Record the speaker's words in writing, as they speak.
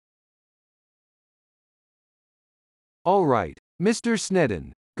All right, Mr.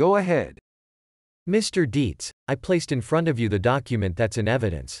 Sneddon, go ahead. Mr. Dietz, I placed in front of you the document that's in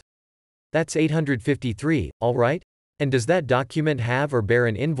evidence. That's 853, all right? And does that document have or bear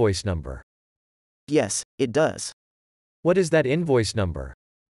an invoice number? Yes, it does. What is that invoice number?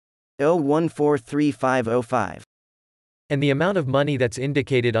 0143505. And the amount of money that's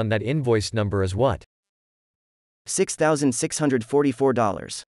indicated on that invoice number is what?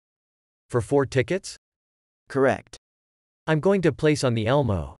 $6,644. For 4 tickets? Correct. I'm going to place on the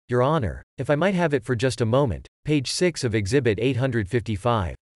Elmo, Your Honor, if I might have it for just a moment, page 6 of Exhibit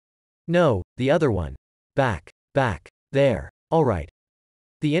 855. No, the other one. Back, there. All right.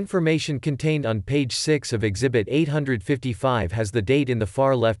 The information contained on page 6 of Exhibit 855 has the date in the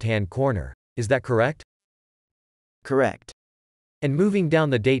far left-hand corner. Is that correct? Correct. And moving down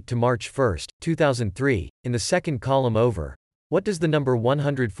the date to March 1, 2003, in the second column over, what does the number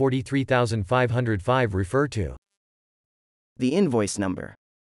 143,505 refer to? The invoice number.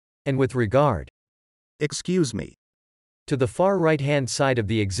 And with regard, Excuse me. to the far right-hand side of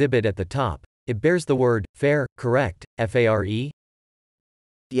the exhibit at the top, it bears the word, fare, correct, F-A-R-E?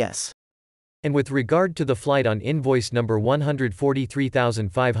 Yes. And with regard to the flight on invoice number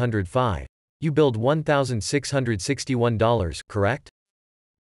 143,505, you billed $1,661, correct?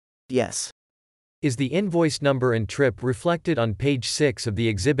 Yes. Is the invoice number and trip reflected on page 6 of the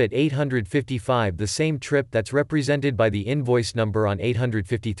exhibit 855 the same trip that's represented by the invoice number on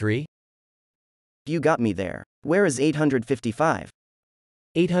 853? You got me there. Where is 855?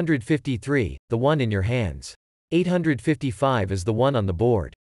 853, the one in your hands. 855 is the one on the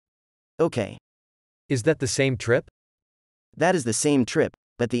board. Okay. Is that the same trip? That is the same trip,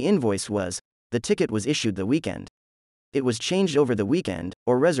 but the invoice the ticket was issued the weekend. It was changed over the weekend,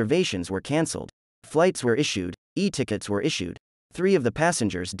 or reservations were cancelled. Flights were issued, e-tickets were issued. 3 of the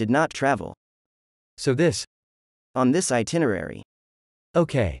passengers did not travel. So this, on this itinerary.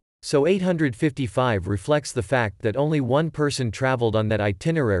 okay, so 855 reflects the fact that only one person traveled on that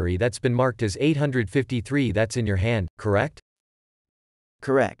itinerary that's been marked as 853 that's in your hand, correct?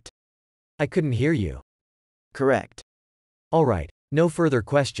 Correct. I couldn't hear you. Correct. All right, no further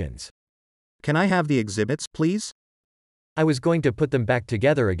questions. Can I have the exhibits, please? I was going to put them back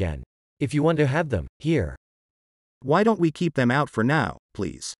together again. If you want to have them, here. Why don't we keep them out for now,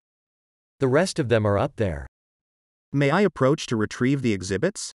 please? The rest of them are up there. May I approach to retrieve the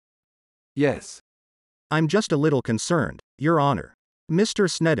exhibits? Yes. I'm just a little concerned, Your Honor. Mr.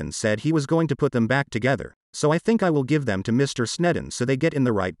 Sneddon said he was going to put them back together, so I think I will give them to Mr. Sneddon so they get in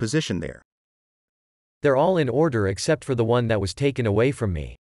the right position there. They're all in order except for the one that was taken away from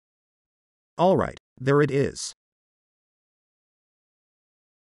me. All right, there it is.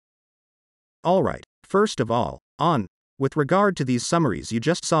 All right, first of all, with regard to these summaries you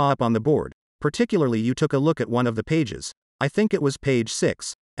just saw up on the board, particularly you took a look at one of the pages, I think it was page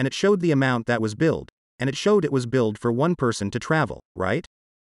 6, and it showed the amount that was billed, and it showed it was billed for one person to travel, right?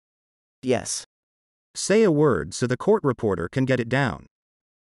 Yes. Say a word so the court reporter can get it down.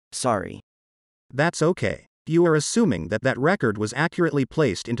 Sorry. That's okay. You are assuming that that record was accurately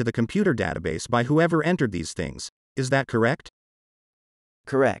placed into the computer database by whoever entered these things, is that correct?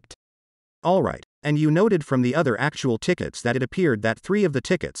 Correct. All right, and you noted from the other actual tickets that it appeared that 3 of the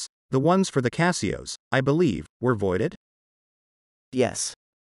tickets, the ones for the Casios, I believe, were voided? Yes.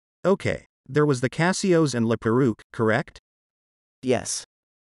 Okay, there was the Casios and La Peruque, correct? Yes.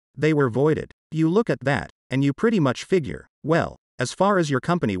 They were voided. You look at that, and you pretty much figure, well, as far as your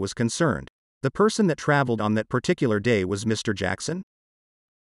company was concerned, the person that traveled on that particular day was Mr. Jackson?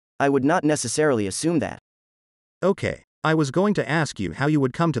 I would not necessarily assume that. Okay, I was going to ask you how you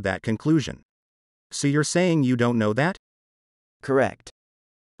would come to that conclusion. So you're saying you don't know that? Correct.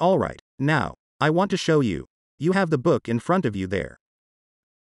 All right, now, I want to show you. You have the book in front of you there.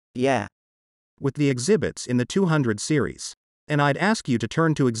 Yeah. With the exhibits in the 200 series. And I'd ask you to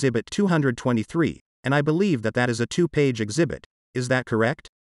turn to exhibit 223, and I believe that that is a 2-page exhibit. Is that correct?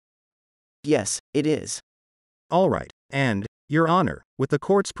 Yes, it is. All right, and, Your Honor, with the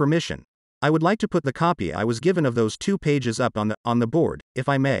court's permission, I would like to put the copy I was given of those 2 pages up on the board, if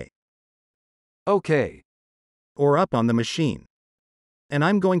I may. Okay. Or up on the machine. And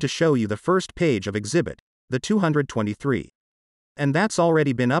I'm going to show you the first page of exhibit, the 223. And that's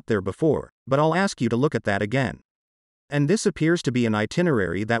already been up there before, but I'll ask you to look at that again. And this appears to be an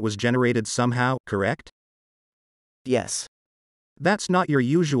itinerary that was generated somehow, correct? Yes. That's not your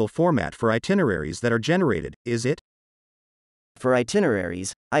usual format for itineraries that are generated, is it? For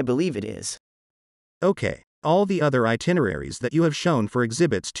itineraries, I believe it is. Okay, all the other itineraries that you have shown for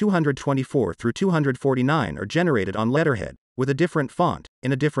exhibits 224 through 249 are generated on letterhead, with a different font,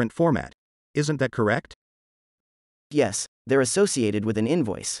 in a different format. Isn't that correct? Yes, they're associated with an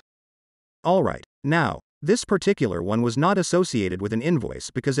invoice. Alright, now, this particular one was not associated with an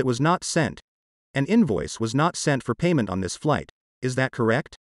invoice because it was not sent. An invoice was not sent for payment on this flight. Is that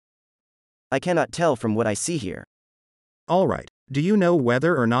correct? I cannot tell from what I see here. Alright, do you know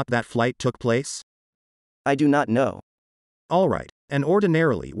whether or not that flight took place? I do not know. Alright, and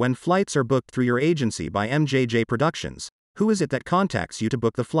ordinarily when flights are booked through your agency by MJJ Productions, who is it that contacts you to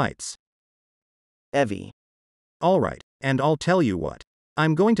book the flights? Evie. Alright, and I'll tell you what.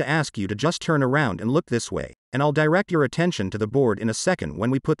 I'm going to ask you to just turn around and look this way, and I'll direct your attention to the board in a second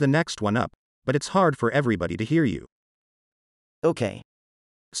when we put the next one up, but it's hard for everybody to hear you. Okay.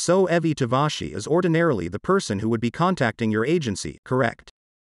 So Evie Tavashi is ordinarily the person who would be contacting your agency, correct?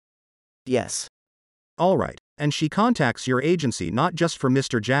 Yes. Alright, and she contacts your agency not just for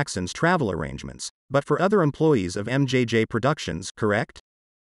Mr. Jackson's travel arrangements, but for other employees of MJJ Productions, correct?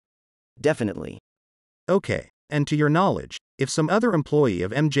 Definitely. Okay, and to your knowledge, if some other employee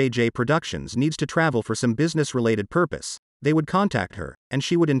of MJJ Productions needs to travel for some business-related purpose, they would contact her, and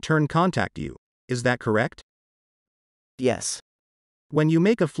she would in turn contact you. Is that correct? Yes. When you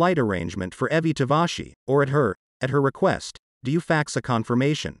make a flight arrangement for Evie Tavashi, or at her request, do you fax a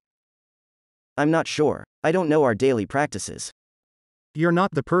confirmation? I'm not sure. I don't know our daily practices. You're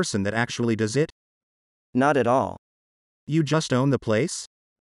not the person that actually does it? Not at all. You just own the place?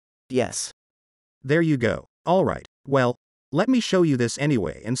 Yes. There you go. Alright, well, let me show you this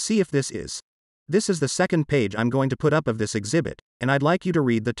anyway and see if this is. This is the second page I'm going to put up of this exhibit, and I'd like you to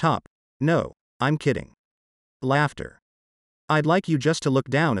read the top. No, I'm kidding. Laughter. I'd like you just to look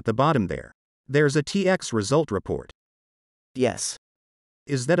down at the bottom there. There's a TX result report. Yes.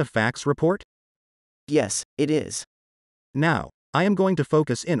 Is that a fax report? Yes, it is. Now, I am going to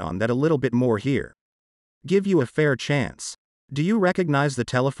focus in on that a little bit more here. Give you a fair chance. Do you recognize the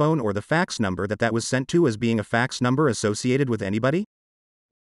telephone or the fax number that was sent to as being a fax number associated with anybody?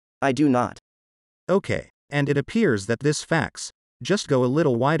 I do not. Okay, and it appears that this fax, just go a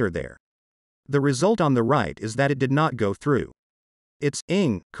little wider there. The result on the right is that it did not go through. It's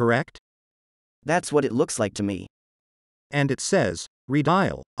ing, correct? That's what it looks like to me. And it says,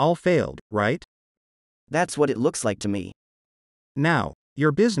 redial, all failed, right? That's what it looks like to me. Now,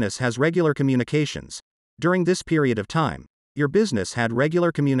 your business has regular communications. During this period of time, your business had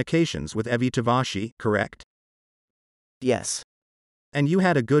regular communications with Evie Tavashi, correct? Yes. And you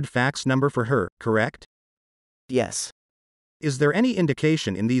had a good fax number for her, correct? Yes. Is there any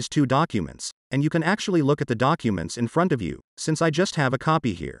indication in these two documents, and you can actually look at the documents in front of you, since I just have a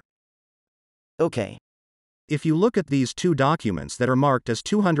copy here. Okay. If you look at these two documents that are marked as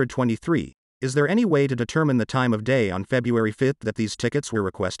 223, is there any way to determine the time of day on February 5th that these tickets were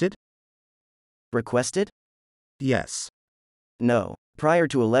requested? Requested? Yes. No. Prior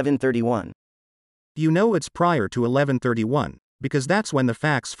to 11/31. You know it's prior to 11/31, because that's when the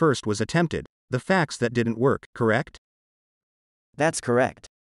fax first was attempted, the fax that didn't work, correct? That's correct.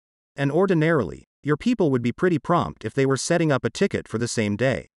 And ordinarily, your people would be pretty prompt if they were setting up a ticket for the same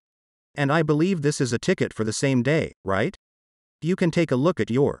day. And I believe this is a ticket for the same day, right? You can take a look at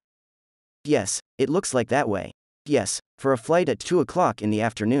your. Yes, it looks like that way. Yes, for a flight at 2 o'clock in the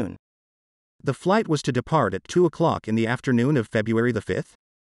afternoon. The flight was to depart at 2 o'clock in the afternoon of February the 5th?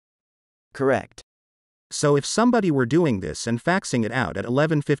 Correct. So if somebody were doing this and faxing it out at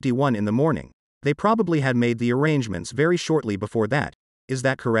 11:51 in the morning, they probably had made the arrangements very shortly before that. Is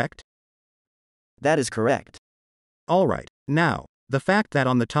that correct? That is correct. Alright, now, the fact that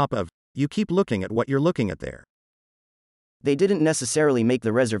on the top of, you keep looking at what you're looking at there. They didn't necessarily make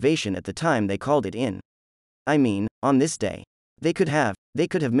the reservation at the time they called it in. I mean, on this day. They could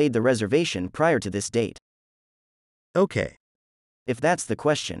have made the reservation prior to this date. Okay. If that's the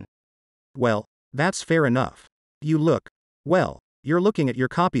question. Well, that's fair enough. You look, well, you're looking at your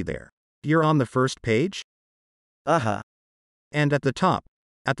copy there. You're on the first page? Uh-huh. And at the top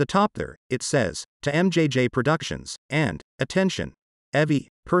there, it says, to MJJ Productions, and, attention, Evie,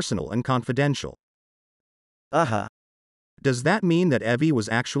 personal and confidential. Uh-huh. Does that mean that Evie was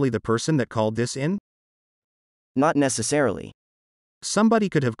actually the person that called this in? Not necessarily. Somebody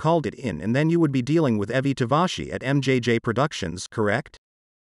could have called it in and then you would be dealing with Evie Tavashi at MJJ Productions, correct?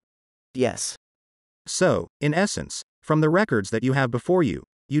 Yes. So, in essence, from the records that you have before you,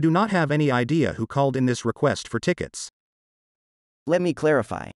 you do not have any idea who called in this request for tickets. Let me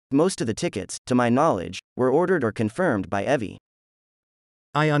clarify. Most of the tickets, to my knowledge, were ordered or confirmed by Evie.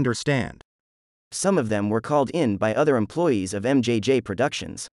 I understand. Some of them were called in by other employees of MJJ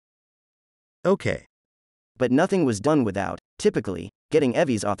Productions. Okay. But nothing was done without, typically, getting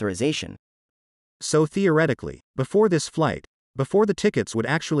Evie's authorization. So theoretically, before this flight, before the tickets would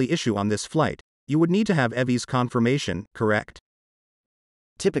actually issue on this flight, you would need to have Evie's confirmation, correct?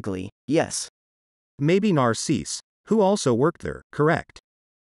 Typically, yes. Maybe Narcisse, who also worked there, correct?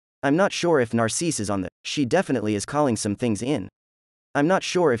 I'm not sure if Narcisse is on the. She definitely is calling some things in. I'm not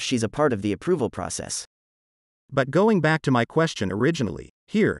sure if she's a part of the approval process. But going back to my question originally,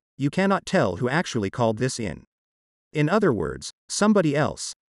 here, you cannot tell who actually called this in. In other words, somebody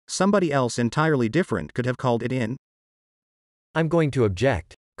else entirely different could have called it in. I'm going to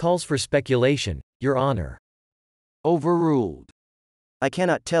object. Calls for speculation, Your Honor. Overruled. I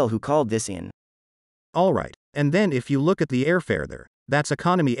cannot tell who called this in. Alright, and then if you look at the airfare there, that's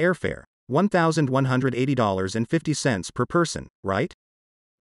economy airfare, $1,180.50 per person, right?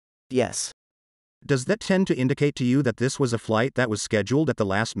 Yes. Does that tend to indicate to you that this was a flight that was scheduled at the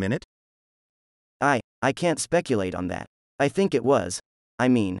last minute? I can't speculate on that. I think it was. I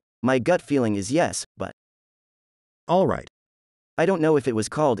mean, my gut feeling is yes, but Alright. I don't know if it was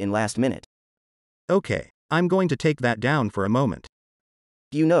called in last minute. Okay, I'm going to take that down for a moment.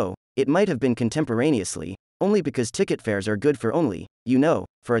 You know, it might have been contemporaneously, only because ticket fares are good for only,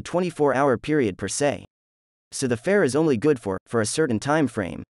 for a 24-hour period per se. So the fare is only good for a certain time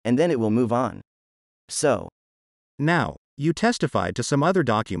frame, and then it will move on. So. Now, you testified to some other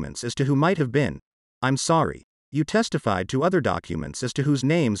documents as to who might have been. I'm sorry. You testified to other documents as to whose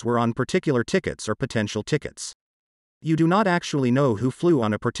names were on particular tickets or potential tickets. You do not actually know who flew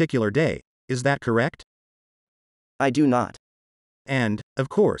on a particular day, is that correct? I do not. And, of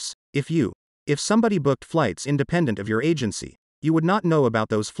course, if somebody booked flights independent of your agency, you would not know about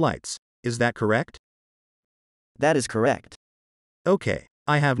those flights, is that correct? That is correct. Okay,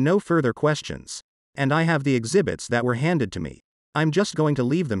 I have no further questions. And I have the exhibits that were handed to me. I'm just going to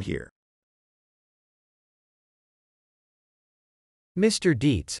leave them here. Mr.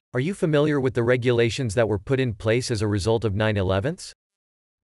 Dietz, are you familiar with the regulations that were put in place as a result of 9/11s?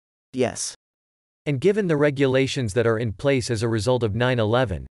 Yes. And given the regulations that are in place as a result of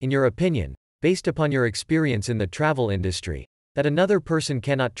 9/11, in your opinion, based upon your experience in the travel industry, that another person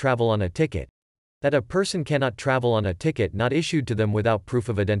cannot travel on a ticket, that a person cannot travel on a ticket not issued to them without proof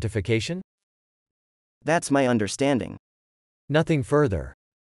of identification? That's my understanding. Nothing further.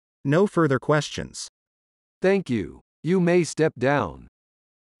 No further questions. Thank you. You may step down.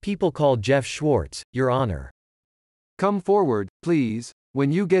 People call Jeff Schwartz, Your Honor. Come forward, please.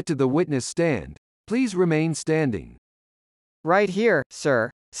 When you get to the witness stand, please remain standing. Right here, sir.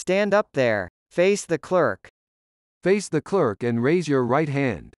 Stand up there. Face the clerk. Face the clerk and raise your right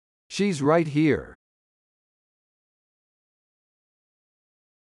hand. She's right here.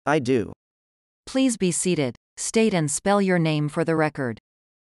 I do. Please be seated. State and spell your name for the record.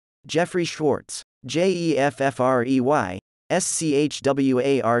 Jeffrey Schwartz. Jeffrey Schwartz.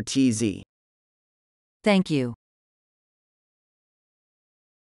 Thank you.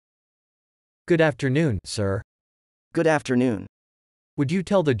 Good afternoon, sir. Good afternoon. Would you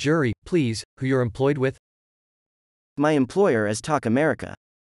tell the jury, please, who you're employed with? My employer is Talk America.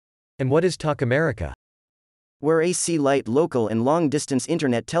 And what is Talk America? We're a C-Lite local and long-distance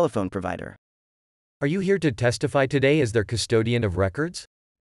internet telephone provider. Are you here to testify today as their custodian of records?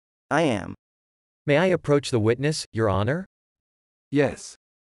 I am. May I approach the witness, Your Honor? Yes.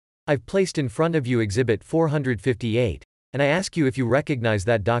 I've placed in front of you Exhibit 458, and I ask you if you recognize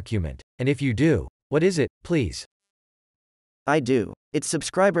that document, and if you do, what is it, please? I do. It's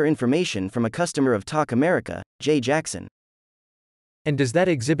subscriber information from a customer of Talk America, Jay Jackson. And does that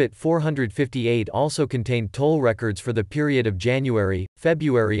Exhibit 458 also contain toll records for the period of January,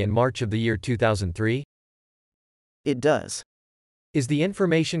 February and March of the year 2003? It does. Is the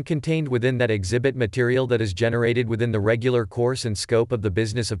information contained within that exhibit material that is generated within the regular course and scope of the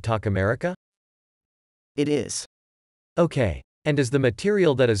business of Talk America? It is. Okay. And is the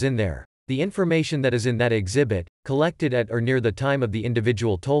material that is in there, the information that is in that exhibit, collected at or near the time of the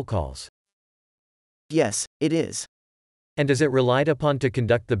individual toll calls? Yes, it is. And is it relied upon to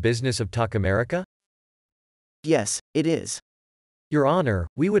conduct the business of Talk America? Yes, it is. Your Honor,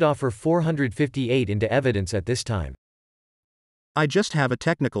 we would offer 458 into evidence at this time. I just have a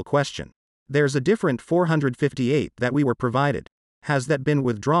technical question. There's a different 458 that we were provided. Has that been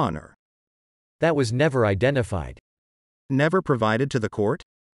withdrawn or? That was never identified. Never provided to the court?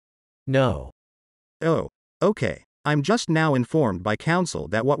 No. Oh, okay. I'm just now informed by counsel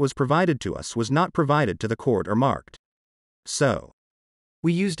that what was provided to us was not provided to the court or marked. So.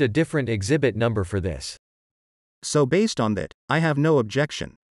 We used a different exhibit number for this. So based on that, I have no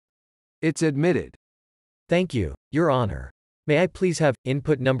objection. It's admitted. Thank you, Your Honor. May I please have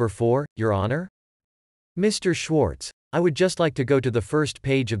input number 4, Your Honor? Mr. Schwartz, I would just like to go to the first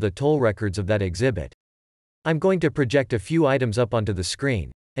page of the toll records of that exhibit. I'm going to project a few items up onto the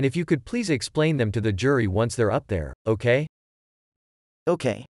screen, And if you could please explain them to the jury once they're up there, okay?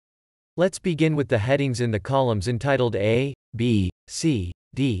 Okay. Let's begin with the headings in the columns entitled A, B, C,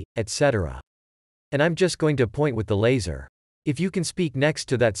 D, etc. And I'm just going to point with the laser. If you can speak next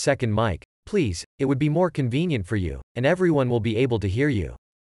to that second mic, please, it would be more convenient for you, and everyone will be able to hear you.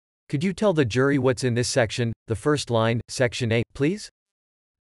 Could you tell the jury what's in this section, the first line, section A, please?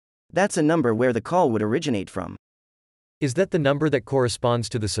 That's a number where the call would originate from. Is that the number that corresponds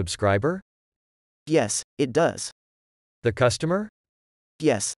to the subscriber? Yes, it does. The customer?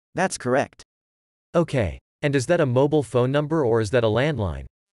 Yes, that's correct. Okay. And is that a mobile phone number or is that a landline?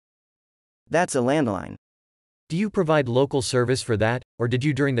 That's a landline. Do you provide local service for that, or did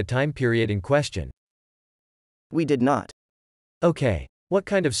you during the time period in question? We did not. Okay. What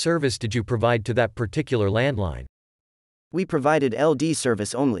kind of service did you provide to that particular landline? We provided LD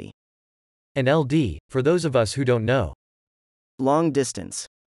service only. And LD, for those of us who don't know. Long distance.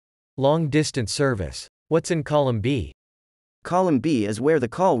 Long distance service. What's in column B? Column B is where the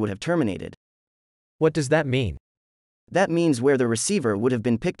call would have terminated. What does that mean? That means where the receiver would have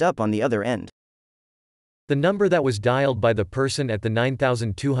been picked up on the other end. The number that was dialed by the person at the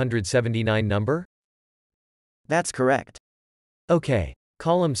 9279 number? That's correct. Okay.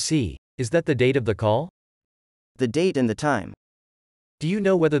 Column C, is that the date of the call? The date and the time. Do you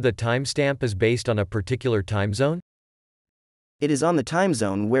know whether the timestamp is based on a particular time zone? It is on the time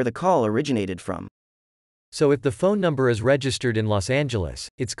zone where the call originated from. So if the phone number is registered in Los Angeles,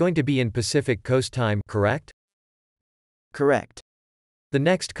 it's going to be in Pacific Coast time, correct? Correct. The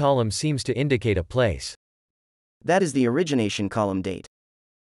next column seems to indicate a place. That is the origination column date.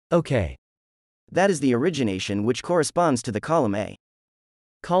 Okay. That is the origination which corresponds to the column A.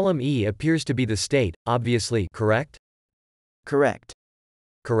 Column E appears to be the state, obviously, correct? Correct.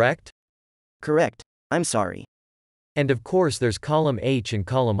 Correct? Correct. I'm sorry. And of course there's column H and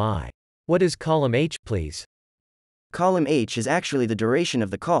column I. What is column H, please? Column H is actually the duration of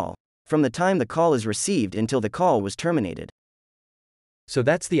the call, from the time the call is received until the call was terminated. So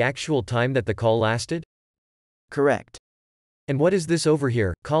that's the actual time that the call lasted? Correct. And what is this over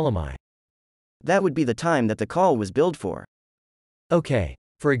here, column I? That would be the time that the call was billed for. Okay.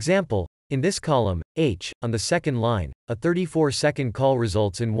 For example, in this column, H, on the second line, a 34-second call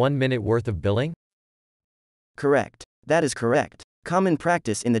results in 1 minute worth of billing? Correct. That is correct. Common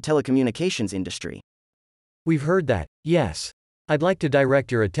practice in the telecommunications industry. We've heard that, yes. I'd like to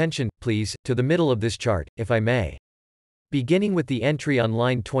direct your attention, please, to the middle of this chart, if I may. Beginning with the entry on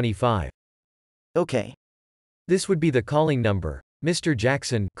line 25. Okay. This would be the calling number, Mr.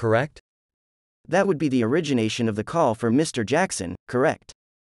 Jackson, correct? That would be the origination of the call for Mr. Jackson, correct?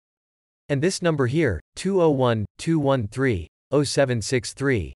 And this number here,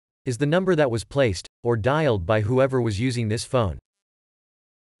 201-213-0763, is the number that was placed, or dialed by whoever was using this phone.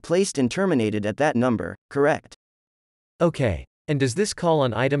 Placed and terminated at that number, correct? Okay. And does this call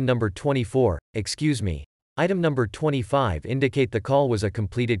on item number 24, item number 25 indicate the call was a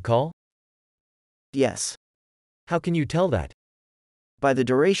completed call? Yes. How can you tell that? By the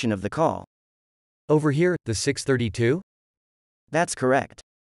duration of the call. Over here, the 632? That's correct.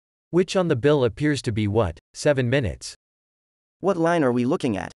 Which on the bill appears to be what, 7 minutes? What line are we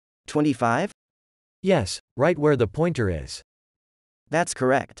looking at? 25? Yes, right where the pointer is. That's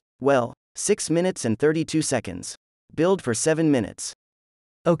correct. Well, 6 minutes and 32 seconds. Billed for 7 minutes.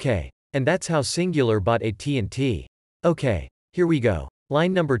 Okay. And that's how Singular bought AT&T. Okay. Here we go.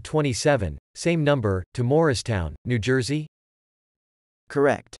 Line number 27, same number, to Morristown, New Jersey?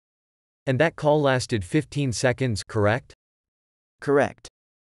 Correct. And that call lasted 15 seconds, correct? Correct.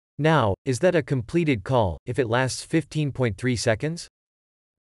 Now, is that a completed call, if it lasts 15.3 seconds?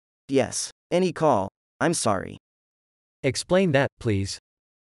 Yes. Any call. I'm sorry. Explain that, please.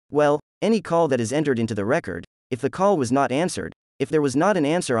 Well, any call that is entered into the record, if the call was not answered, if there was not an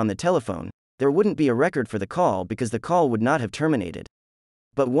answer on the telephone, there wouldn't be a record for the call because the call would not have terminated.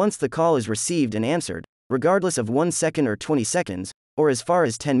 But once the call is received and answered, regardless of 1 second or 20 seconds, or as far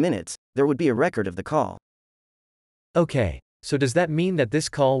as 10 minutes, there would be a record of the call. Okay. So does that mean that this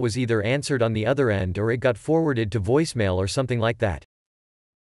call was either answered on the other end or it got forwarded to voicemail or something like that?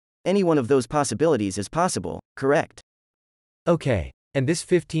 Any one of those possibilities is possible, correct? Okay. And this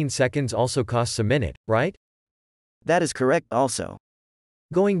 15 seconds also costs a minute, right? That is correct also.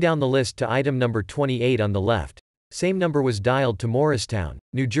 Going down the list to item number 28 on the left. Same number was dialed to Morristown,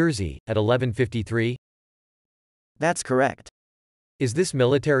 New Jersey, at 11:53? That's correct. Is this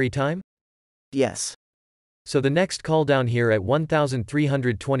military time? Yes. So the next call down here at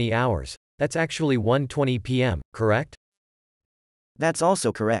 1320 hours, that's actually 1:20 p.m., correct? That's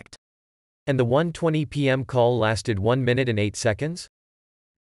also correct. And the 1:20 p.m. call lasted 1 minute and 8 seconds?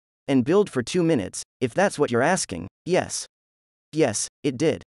 And billed for 2 minutes, if that's what you're asking, yes. Yes, it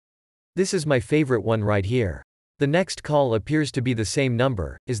did. This is my favorite one right here. The next call appears to be the same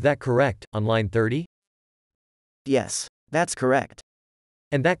number, is that correct, on line 30? Yes, that's correct.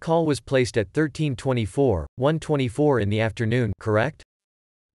 And that call was placed at 13:24, 1:24 in the afternoon, correct?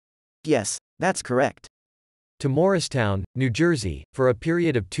 Yes, that's correct. To Morristown, New Jersey, for a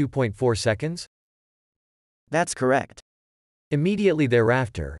period of 2.4 seconds? That's correct. Immediately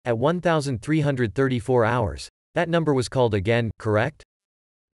thereafter, at 1,334 hours, that number was called again, correct?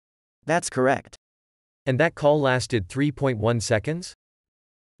 That's correct. And that call lasted 3.1 seconds?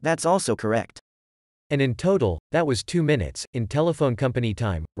 That's also correct. And in total, that was 2 minutes, in telephone company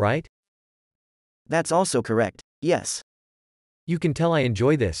time, right? That's also correct, yes. You can tell I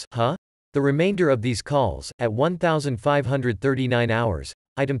enjoy this, huh? The remainder of these calls, at 1,539 hours,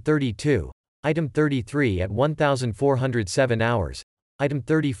 item 32, item 33 at 1,407 hours, item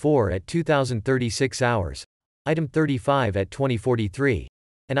 34 at 2,036 hours, item 35 at 2043,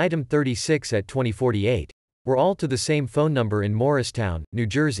 and item 36 at 2048, were all to the same phone number in Morristown, New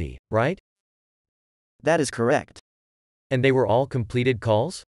Jersey, right? That is correct. And they were all completed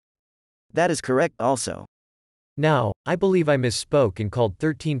calls? That is correct also. Now, I believe I misspoke and called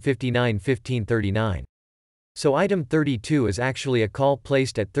 1359-1539. So item 32 is actually a call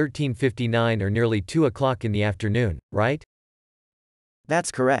placed at 13:59 or nearly 2 o'clock in the afternoon, right? That's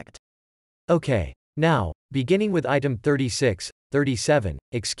correct. Okay. Now, beginning with item 36, 37,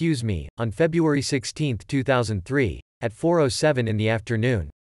 on February 16, 2003, at 4:07 in the afternoon,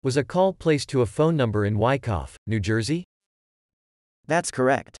 was a call placed to a phone number in Wyckoff, New Jersey? That's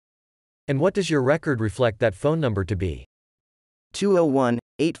correct. And what does your record reflect that phone number to be?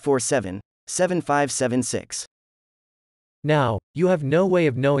 201-847-7576. Now, you have no way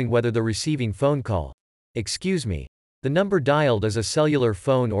of knowing whether the receiving phone call, the number dialed is a cellular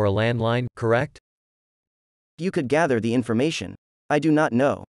phone or a landline, correct? You could gather the information. I do not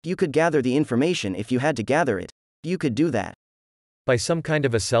know. You could gather the information if you had to gather it. You could do that. By some kind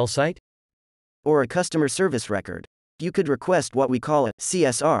of a cell site? Or a customer service record. You could request what we call a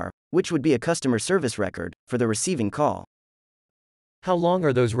CSR, which would be a customer service record, for the receiving call. How long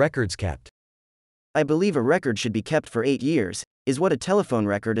are those records kept? I believe a record should be kept for 8 years, is what a telephone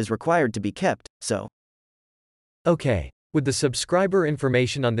record is required to be kept, so. Okay. Would the subscriber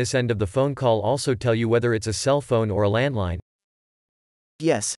information on this end of the phone call also tell you whether it's a cell phone or a landline?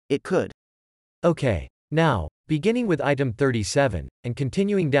 Yes, it could. Okay. Now, beginning with item 37, and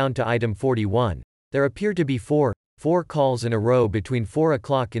continuing down to item 41, there appear to be four calls in a row between 4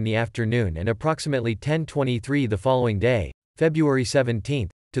 o'clock in the afternoon and approximately 10:23 the following day, February 17,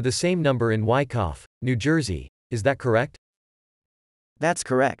 to the same number in Wyckoff, New Jersey. Is that correct? That's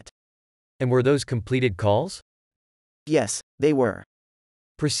correct. And were those completed calls? Yes, they were.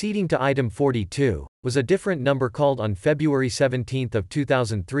 Proceeding to item 42, was a different number called on February 17 of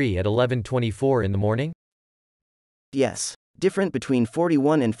 2003 at 11:24 in the morning? Yes. Different between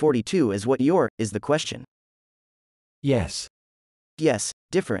 41 and 42 is the question. Yes. Yes,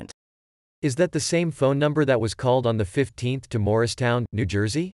 different. Is that the same phone number that was called on the 15th to Morristown, New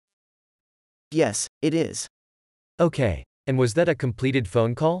Jersey? Yes, it is. Okay. And was that a completed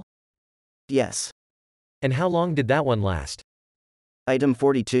phone call? Yes. And how long did that one last? Item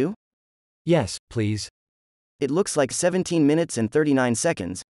 42? Yes, please. It looks like 17 minutes and 39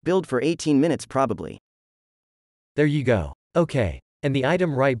 seconds, billed for 18 minutes probably. There you go. Okay. And the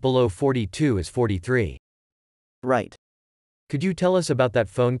item right below 42 is 43. Right. Could you tell us about that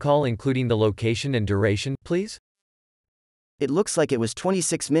phone call including the location and duration, please? It looks like it was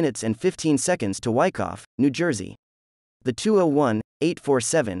 26 minutes and 15 seconds to Wyckoff, New Jersey. The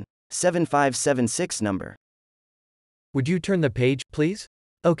 201-847-7576 number. Would you turn the page, please?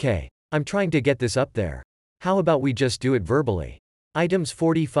 Okay. I'm trying to get this up there. How about we just do it verbally? Items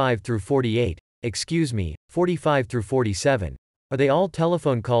 45 through 48, 45 through 47. Are they all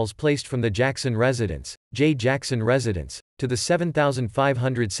telephone calls placed from the Jackson residence, J. Jackson residence, to the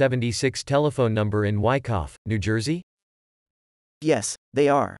 7576 telephone number in Wyckoff, New Jersey? Yes, they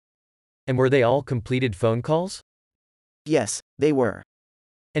are. And were they all completed phone calls? Yes, they were.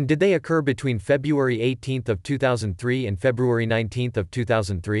 And did they occur between February 18 of 2003 and February 19 of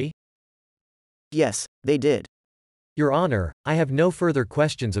 2003? Yes, they did. Your Honor, I have no further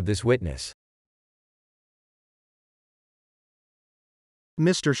questions of this witness.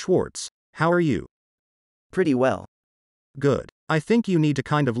 Mr. Schwartz, how are you? Pretty well. Good. I think you need to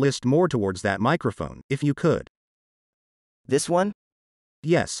kind of list more towards that microphone, if you could. This one?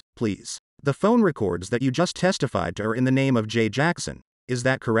 Yes, please. The phone records that you just testified to are in the name of J. Jackson. Is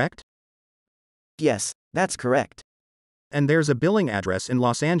that correct? Yes, that's correct. And there's a billing address in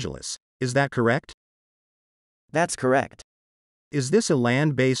Los Angeles. Is that correct? That's correct. Is this a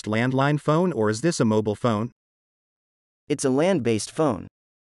land-based landline phone or is this a mobile phone? It's a land-based phone.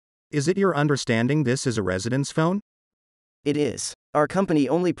 Is it your understanding this is a residence phone? It is. Our company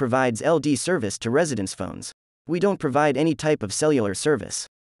only provides LD service to residence phones. We don't provide any type of cellular service.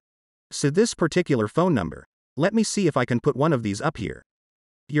 So this particular phone number. Let me see if I can put one of these up here.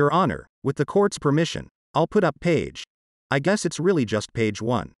 Your Honor, with the court's permission, I'll put up page. I guess it's really just page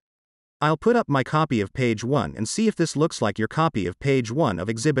 1. I'll put up my copy of page 1 and see if this looks like your copy of page 1 of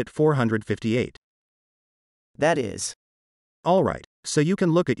Exhibit 458. That is. Alright, so you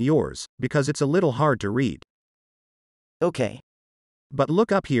can look at yours, because it's a little hard to read. Okay. But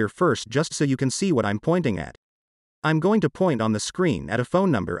look up here first just so you can see what I'm pointing at. I'm going to point on the screen at a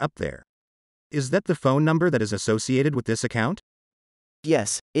phone number up there. Is that the phone number that is associated with this account?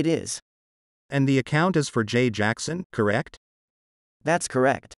 Yes, it is. And the account is for J. Jackson, correct? That's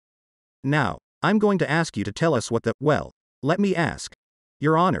correct. Now, I'm going to ask you to tell us what the, well, let me ask.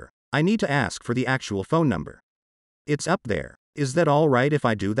 Your Honor, I need to ask for the actual phone number. It's up there. Is that all right if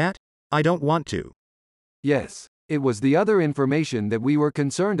I do that? I don't want to. Yes, it was the other information that we were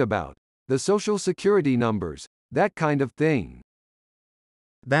concerned about. The social security numbers, that kind of thing.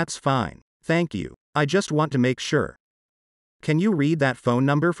 That's fine. Thank you. I just want to make sure. Can you read that phone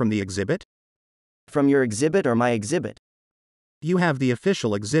number from the exhibit? From your exhibit or my exhibit? You have the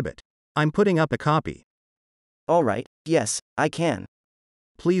official exhibit. I'm putting up a copy. All right, yes, I can.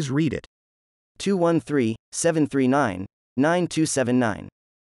 Please read it. 213-739-9279.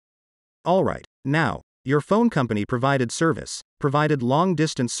 All right, now, your phone company provided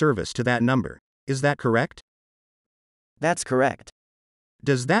long-distance service to that number. Is that correct? That's correct.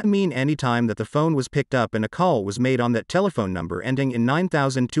 Does that mean any time that the phone was picked up and a call was made on that telephone number ending in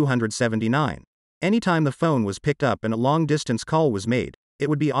 9279, anytime the phone was picked up and a long-distance call was made, it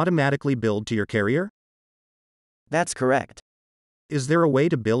would be automatically billed to your carrier? That's correct. Is there a way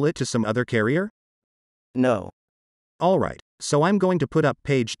to bill it to some other carrier? No. Alright, so I'm going to put up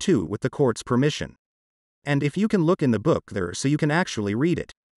page 2 with the court's permission. And if you can look in the book there so you can actually read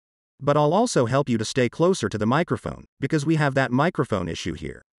it. But I'll also help you to stay closer to the microphone, because we have that microphone issue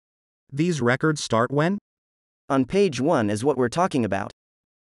here. These records start when? On page 1 is what we're talking about.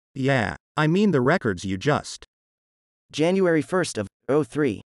 Yeah, I mean the records you just. January 1st of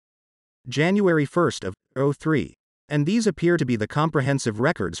 03. January 1st of 03. And these appear to be the comprehensive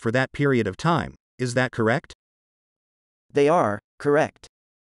records for that period of time, is that correct? They are, correct.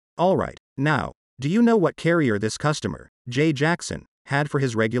 Alright, now, do you know what carrier this customer, J. Jackson, had for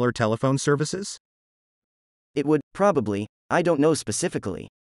his regular telephone services? It would, probably, I don't know specifically.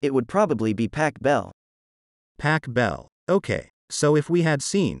 It would probably be Pac Bell. Pac Bell. Okay, so if we had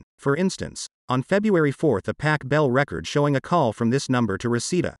seen, for instance, on February 4th a Pac Bell record showing a call from this number to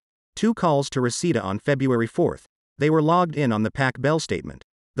Reseda, 2 calls to Reseda on February 4th, they were logged in on the Pac Bell statement.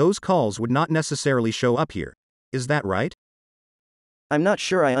 Those calls would not necessarily show up here. Is that right? I'm not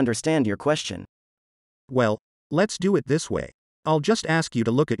sure I understand your question. Well, let's do it this way. I'll just ask you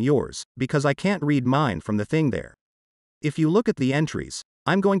to look at yours, because I can't read mine from the thing there. If you look at the entries,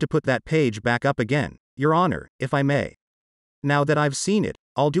 I'm going to put that page back up again, Your Honor, if I may. Now that I've seen it,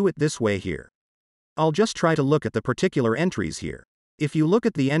 I'll do it this way here. I'll just try to look at the particular entries here. If you look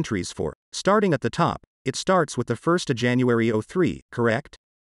at the entries for, starting at the top, it starts with the 1st of January 03, correct?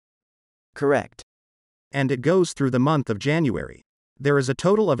 Correct. And it goes through the month of January. There is a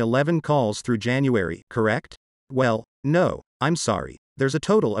total of 11 calls through January, correct? Well, no, I'm sorry, there's a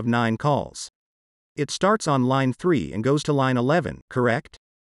total of 9 calls. It starts on line 3 and goes to line 11, correct?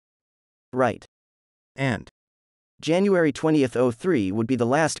 Right. And January 20th 03 would be the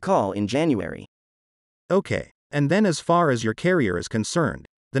last call in January. Okay, and then as far as your carrier is concerned,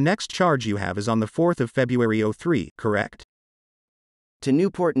 the next charge you have is on the 4th of February 03, correct? To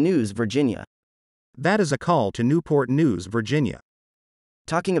Newport News, Virginia. That is a call to Newport News, Virginia.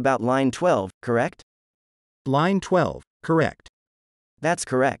 Talking about line 12, correct? Line 12, correct. That's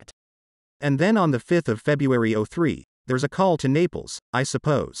correct. And then on the 5th of February 03, there's a call to Naples, I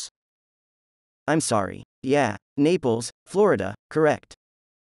suppose. I'm sorry. Yeah, Naples, Florida, correct.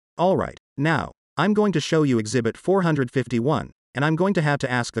 Alright, now, I'm going to show you Exhibit 451, and I'm going to have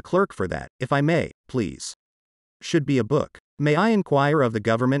to ask the clerk for that, if I may, please. Should be a book. May I inquire of the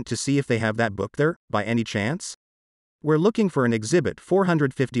government to see if they have that book there, by any chance? We're looking for an Exhibit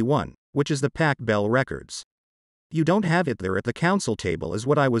 451, which is the Pac Bell records. You don't have it there at the counsel table is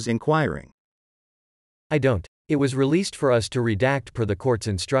what I was inquiring. I don't. It was released for us to redact per the court's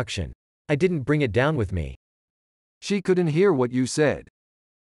instruction. I didn't bring it down with me. She couldn't hear what you said.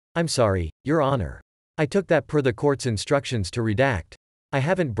 I'm sorry, Your Honor. I took that per the court's instructions to redact. I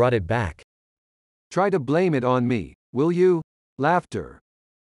haven't brought it back. Try to blame it on me, will you? Laughter.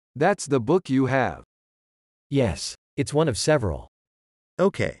 That's the book you have. Yes. It's one of several.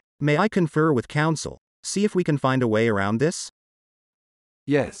 Okay. May I confer with counsel? See if we can find a way around this?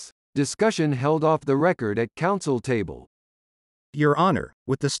 Yes. Discussion held off the record at counsel table. Your Honor,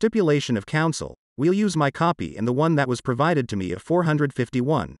 with the stipulation of counsel, we'll use my copy and the one that was provided to me of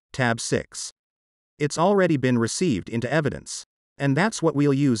 451, tab 6. It's already been received into evidence. And that's what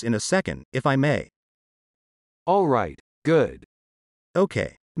we'll use in a second, if I may. All right, good.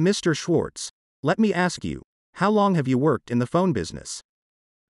 Okay, Mr. Schwartz, let me ask you, how long have you worked in the phone business?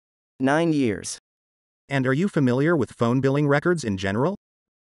 9 years. And are you familiar with phone billing records in general?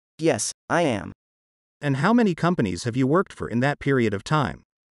 Yes, I am. And how many companies have you worked for in that period of time?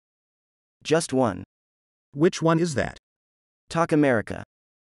 Just one. Which one is that? Talk America.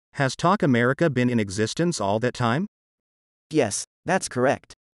 Has Talk America been in existence all that time? Yes, that's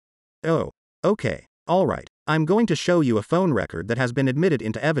correct. Oh, okay, alright. I'm going to show you a phone record that has been admitted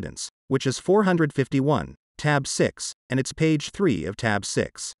into evidence, which is 451, tab 6, and it's page 3 of tab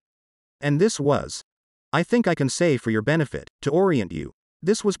 6. And this was, I think I can say for your benefit, to orient you,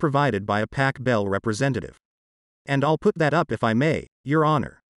 this was provided by a Pac Bell representative. And I'll put that up if I may, Your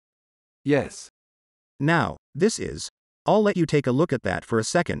Honor. Yes. Now, this is, I'll let you take a look at that for a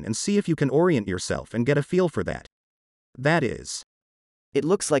second and see if you can orient yourself and get a feel for that. That is. It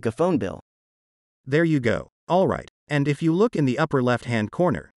looks like a phone bill. There you go. Alright, and if you look in the upper left-hand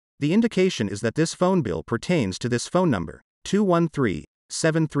corner, the indication is that this phone bill pertains to this phone number,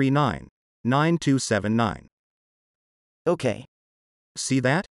 213-739-9279. Okay. See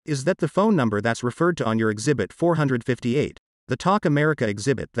that? Is that the phone number that's referred to on your exhibit 458, the Talk America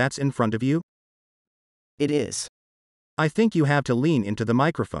exhibit that's in front of you? It is. I think you have to lean into the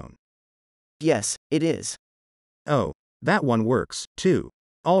microphone. Yes, it is. Oh, that one works, too.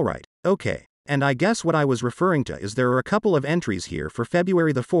 Alright, okay. And I guess what I was referring to is there are a couple of entries here for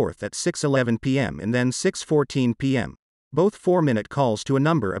February the 4th at 6:11 p.m. and then 6:14 p.m. Both 4-minute calls to a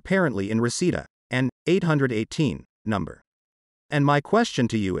number apparently in Reseda, an 818 number. And my question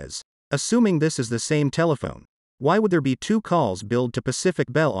to you is, assuming this is the same telephone, why would there be 2 calls billed to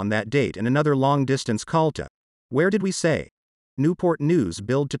Pacific Bell on that date and another long-distance call to, where did we say? Newport News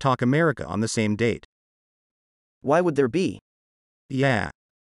billed to Talk America on the same date? Why would there be? Yeah.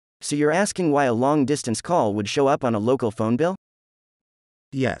 So you're asking why a long-distance call would show up on a local phone bill?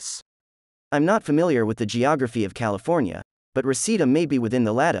 Yes. I'm not familiar with the geography of California, but Reseda may be within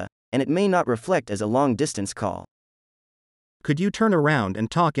the LATA, and it may not reflect as a long-distance call. Could you turn around and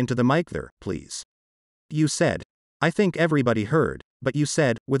talk into the mic there, please? You said, I think everybody heard, but you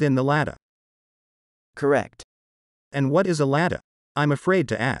said, within the LATA. Correct. And what is a LATA? I'm afraid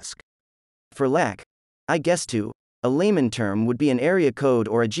to ask. For lack, I guess a layman term would be an area code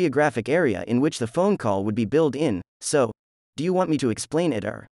or a geographic area in which the phone call would be billed in, so, do you want me to explain it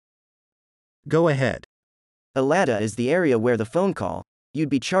or? Go ahead. A LATA is the area where the phone call, you'd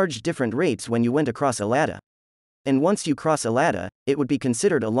be charged different rates when you went across a LATA. And once you cross a LATA, it would be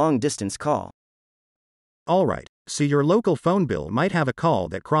considered a long-distance call. Alright, so your local phone bill might have a call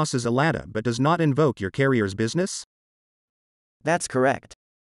that crosses a LATA but does not invoke your carrier's business? That's correct.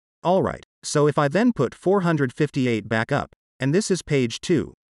 Alright, so if I then put 458 back up, and this is page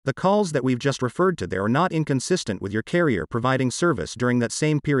 2, the calls that we've just referred to there are not inconsistent with your carrier providing service during that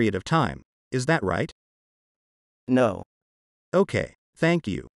same period of time, is that right? No. Okay, thank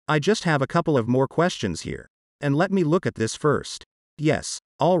you. I just have a couple of more questions here. And let me look at this first. Yes,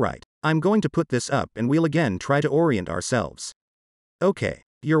 alright, I'm going to put this up and we'll again try to orient ourselves. Okay,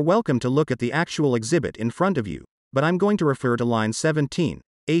 you're welcome to look at the actual exhibit in front of you, but I'm going to refer to lines 17,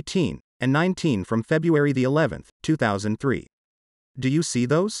 18, and 19 from February the 11th, 2003. Do you see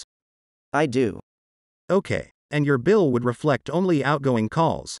those? I do. Okay, and your bill would reflect only outgoing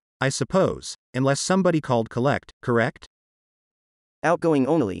calls, I suppose, unless somebody called collect, correct? Outgoing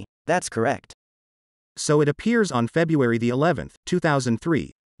only, that's correct. So it appears on February the 11th,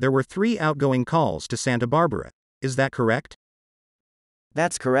 2003, there were 3 outgoing calls to Santa Barbara, is that correct?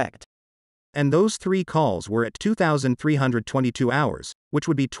 That's correct. And those 3 calls were at 2,322 hours, which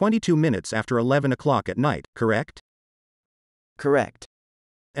would be 22 minutes after 11 o'clock at night, correct? Correct.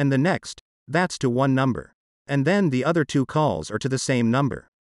 And the next, that's to one number. And then the other 2 calls are to the same number.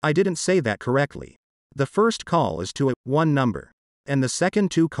 I didn't say that correctly. The first call is to a one number. And the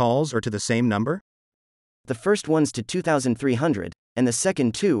second 2 calls are to the same number? The first one's to 2,300, and the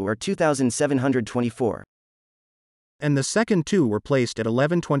second 2 are 2,724. And the second 2 were placed at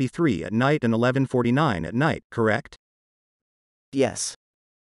 11:23 at night and 11:49 at night, correct? Yes.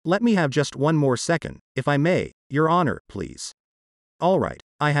 Let me have just one more second, if I may, Your Honor, please. All right,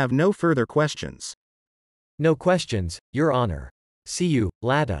 I have no further questions. No questions, Your Honor. See you,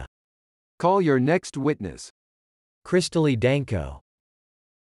 later. Call your next witness. Crystalee Danko.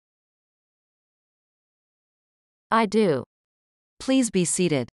 I do. Please be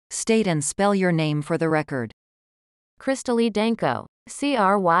seated. State and spell your name for the record. Crystalee Danko.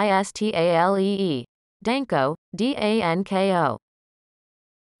 Crystalee. Danko, Danko.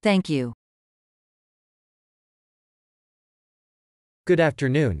 Thank you. Good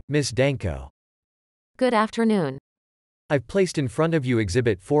afternoon, Miss Danko. Good afternoon. I've placed in front of you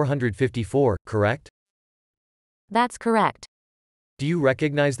Exhibit 454, correct? That's correct. Do you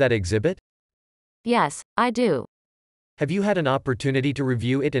recognize that exhibit? Yes, I do. Have you had an opportunity to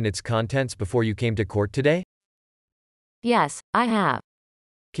review it and its contents before you came to court today? Yes, I have.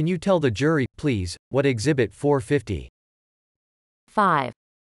 Can you tell the jury, please, what Exhibit 450? 5.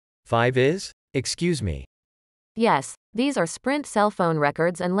 5 is? Excuse me. Yes, these are Sprint cell phone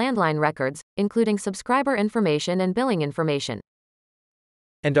records and landline records, including subscriber information and billing information.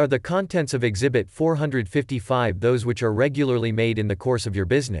 And are the contents of Exhibit 455 those which are regularly made in the course of your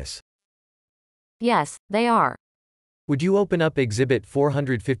business? Yes, they are. Would you open up Exhibit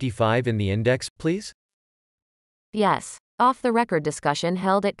 455 in the index, please? Yes. Off-the-record discussion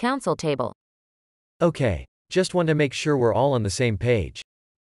held at counsel table. Okay. Just want to make sure we're all on the same page.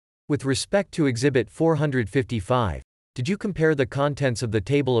 With respect to Exhibit 455, did you compare the contents of the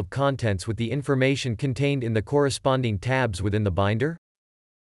table of contents with the information contained in the corresponding tabs within the binder?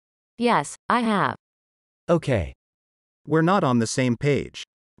 Yes, I have. Okay. We're not on the same page.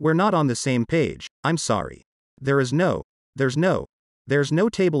 We're not on the same page, I'm sorry. There's no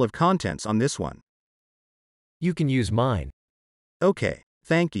table of contents on this one. You can use mine. Okay,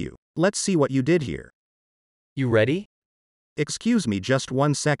 thank you. Let's see what you did here. You ready? Excuse me just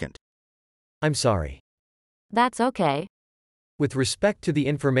 1 second. I'm sorry. That's okay. With respect to the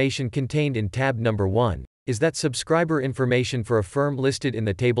information contained in tab number 1, is that subscriber information for a firm listed in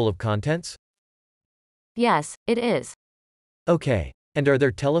the table of contents? Yes, it is. Okay. And are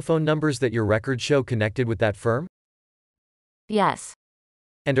there telephone numbers that your records show connected with that firm? Yes.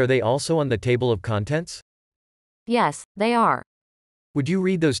 And are they also on the table of contents? Yes, they are. Would you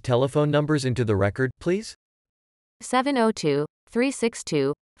read those telephone numbers into the record, please?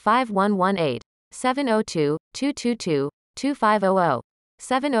 702-362-5118, 702-222-2500,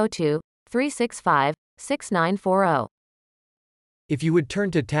 702-365-6940. If you would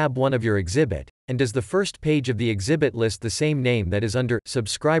turn to tab 1 of your exhibit, and does the first page of the exhibit list the same name that is under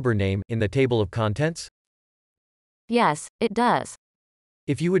subscriber name in the table of contents? Yes, it does.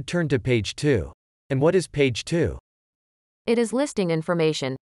 If you would turn to page 2. And what is page 2? It is listing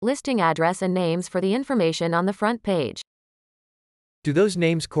information, listing address and names for the information on the front page. Do those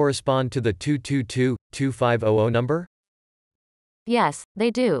names correspond to the 222-2500 number? Yes,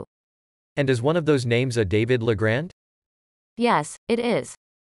 they do. And is one of those names a David Legrand? Yes, it is.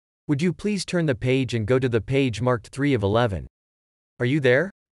 Would you please turn the page and go to the page marked 3 of 11? Are you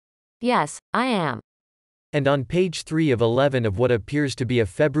there? Yes, I am. And on page 3 of 11 of what appears to be a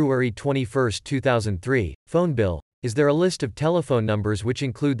February 21, 2003, phone bill, is there a list of telephone numbers which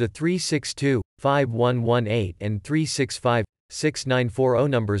include the 362-5118 and 365-6940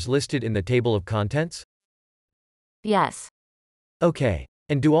 numbers listed in the table of contents? Yes. Okay.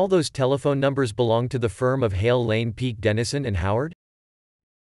 And do all those telephone numbers belong to the firm of Hale Lane Peak Dennison and Howard?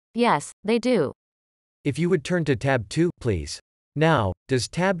 Yes, they do. If you would turn to tab 2, please. Now, does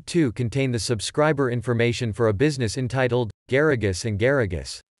tab 2 contain the subscriber information for a business entitled Garrigus and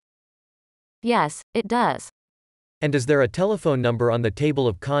Garrigus? Yes, it does. And is there a telephone number on the table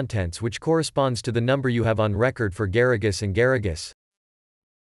of contents which corresponds to the number you have on record for Garrigus and Garrigus?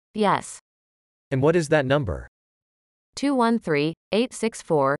 Yes. And what is that number?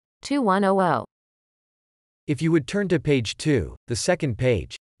 213-864-2100. If you would turn to page 2, the second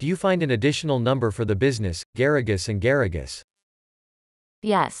page, do you find an additional number for the business, Garrigus and Garrigus?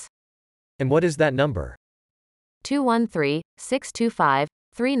 Yes. And what is that number?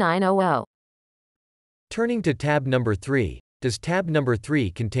 213-625-3900. Turning to tab number 3, does tab number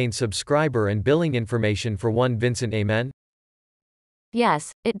 3 contain subscriber and billing information for one Vincent Amen?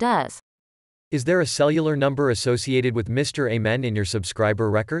 Yes, it does. Is there a cellular number associated with Mr. Amen in your subscriber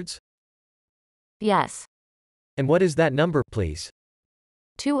records? Yes. And what is that number, please?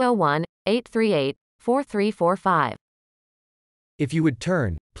 201-838-4345. If you would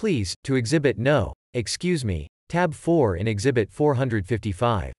turn, please, to Exhibit tab 4 in Exhibit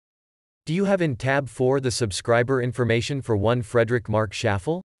 455. Do you have in tab 4 the subscriber information for one Frederick Mark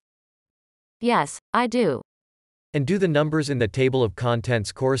Schaffel? Yes, I do. And do the numbers in the table of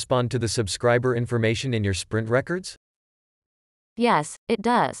contents correspond to the subscriber information in your Sprint records? Yes, it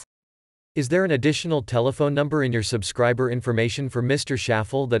does. Is there an additional telephone number in your subscriber information for Mr.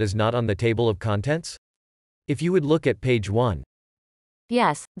 Schaffel that is not on the table of contents? If you would look at page 1.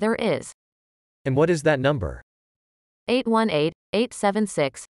 Yes, there is. And what is that number?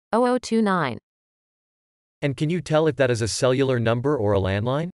 818-876-0029. And can you tell if that is a cellular number or a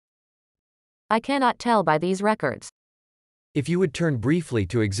landline? I cannot tell by these records. If you would turn briefly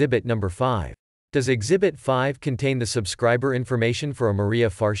to exhibit number 5. Does exhibit 5 contain the subscriber information for a Maria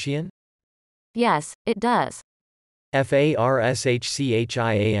Farshian? Yes, it does.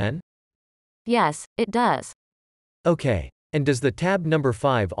 Farshchian? Yes, it does. Okay. And does the tab number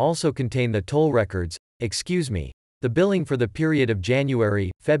 5 also contain the toll records, the billing for the period of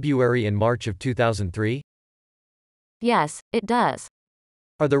January, February and March of 2003? Yes, it does.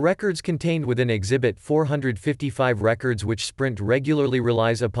 Are the records contained within Exhibit 455 records which Sprint regularly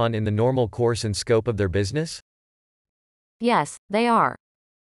relies upon in the normal course and scope of their business? Yes, they are.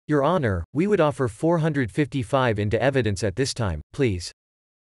 Your Honor, we would offer 455 into evidence at this time, please.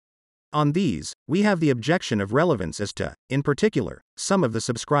 On these, we have the objection of relevance as to, in particular, some of the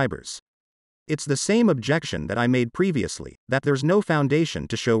subscribers. It's the same objection that I made previously, that there's no foundation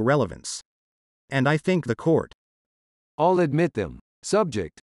to show relevance. And I think the court. I'll admit them,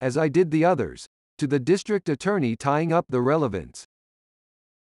 subject, as I did the others, to the district attorney tying up the relevance.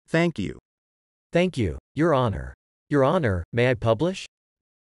 Thank you. Thank you, Your Honor. Your Honor, may I publish?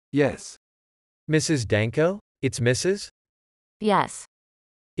 Yes. Mrs. Danko? It's Mrs.? Yes.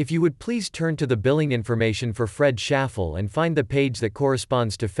 If you would please turn to the billing information for Fred Schaffel and find the page that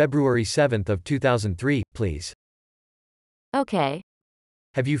corresponds to February 7th of 2003, please. Okay.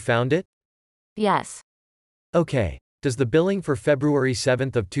 Have you found it? Yes. Okay. Does the billing for February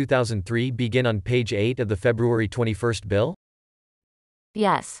 7th of 2003 begin on page 8 of the February 21st bill?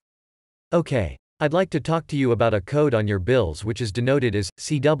 Yes. Okay. I'd like to talk to you about a code on your bills which is denoted as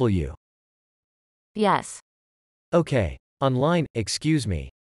CW. Yes. Okay. On line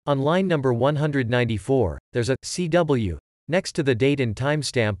number 194, there's a CW next to the date and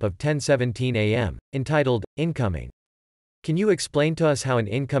timestamp of 10:17 a.m., entitled Incoming. Can you explain to us how an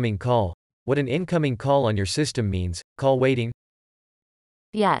incoming call, what an incoming call on your system means, call waiting?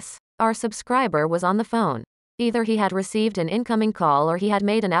 Yes. Our subscriber was on the phone. Either he had received an incoming call or he had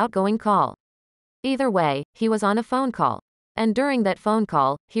made an outgoing call. Either way, he was on a phone call. And during that phone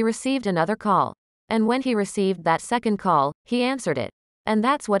call, he received another call. And when he received that second call, he answered it. And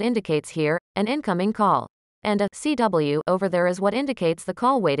that's what indicates here, an incoming call. And a CW over there is what indicates the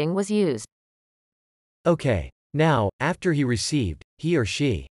call waiting was used. Okay. Now, after he received, he or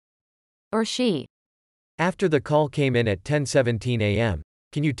she. Or she. After the call came in at 10:17 a.m.,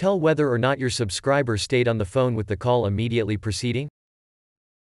 can you tell whether or not your subscriber stayed on the phone with the call immediately preceding?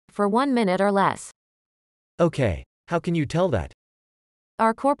 For 1 minute or less. Okay. How can you tell that?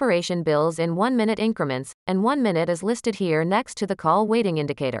 Our corporation bills in 1-minute increments, and 1 minute is listed here next to the call waiting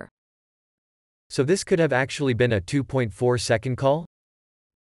indicator. So this could have actually been a 2.4-second call?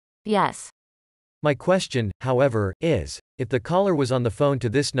 Yes. My question, however, is, if the caller was on the phone to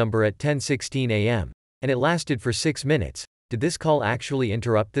this number at 10:16 a.m., and it lasted for 6 minutes, did this call actually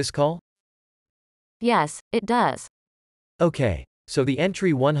interrupt this call? Yes, it does. Okay. So the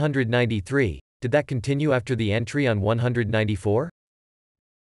entry 193, did that continue after the entry on 194?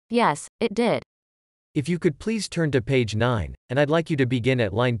 Yes, it did. If you could please turn to page 9, and I'd like you to begin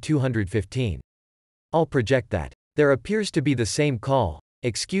at line 215. I'll project that. There appears to be the same call,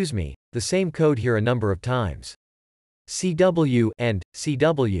 the same code here a number of times. CW and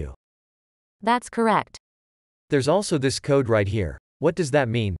CW. That's correct. There's also this code right here. What does that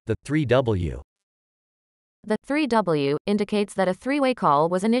mean, the 3W? The 3W indicates that a three-way call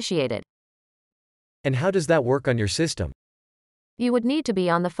was initiated. And how does that work on your system? You would need to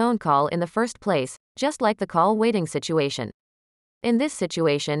be on the phone call in the first place, just like the call waiting situation. In this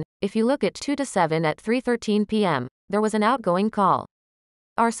situation, if you look at 2 to 7 at 3:13 p.m., there was an outgoing call.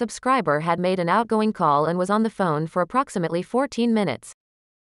 Our subscriber had made an outgoing call and was on the phone for approximately 14 minutes.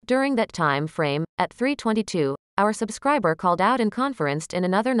 During that time frame, at 3:22, our subscriber called out and conferenced in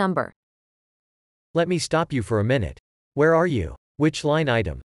another number. Let me stop you for a minute. Where are you? Which line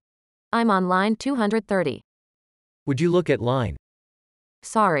item? I'm on line 230. Would you look at line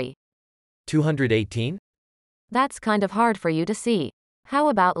Sorry. 218? That's kind of hard for you to see. How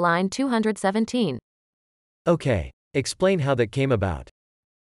about line 217? Okay. Explain how that came about.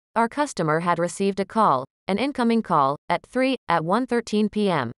 Our customer had received a call, an incoming call, at 1:13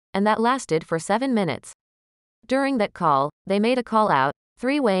 p.m., and that lasted for 7 minutes. During that call, they made a call out,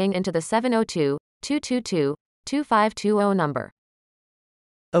 three-waying into the 702-222 2520 number.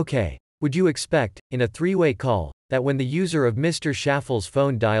 Okay. Would you expect, in a three-way call, that when the user of Mr. Schaffel's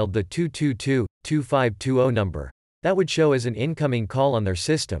phone dialed the 222-2520 number, that would show as an incoming call on their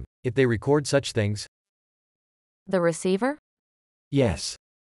system, if they record such things? The receiver? Yes.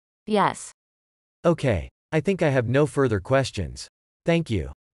 Yes. Okay. I think I have no further questions. Thank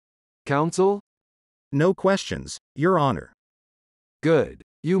you. Counsel? No questions, Your Honor. Good.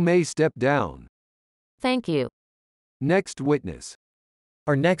 You may step down. Thank you. Next witness.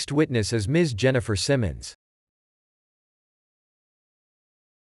 Our next witness is Ms. Jennifer Simmons.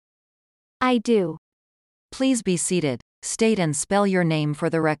 I do. Please be seated. State and spell your name for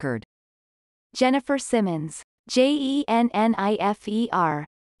the record. Jennifer Simmons. Jennifer Simmons.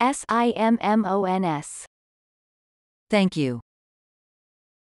 Thank you.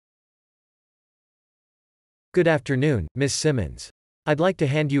 Good afternoon, Ms. Simmons. I'd like to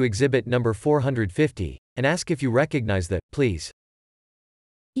hand you exhibit number 450, and ask if you recognize that, please.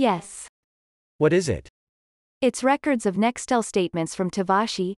 Yes. What is it? It's records of Nextel statements from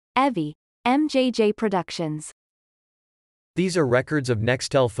Tavashi, Evie, MJJ Productions. These are records of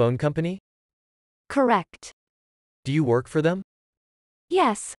Nextel Phone Company? Correct. Do you work for them?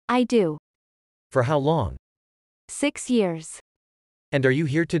 Yes, I do. For how long? 6 years. And are you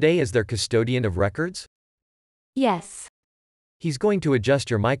here today as their custodian of records? Yes. He's going to adjust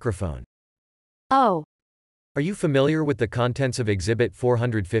your microphone. Oh. Are you familiar with the contents of exhibit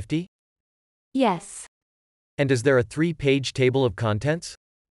 450? Yes. And is there a 3-page table of contents?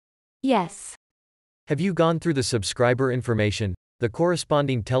 Yes. Have you gone through the subscriber information, the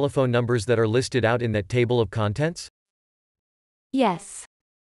corresponding telephone numbers that are listed out in that table of contents? Yes.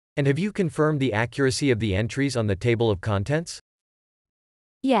 And have you confirmed the accuracy of the entries on the table of contents?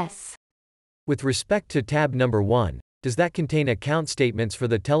 Yes. With respect to tab number 1, does that contain account statements for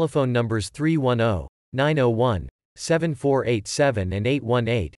the telephone numbers 310-901-7487 and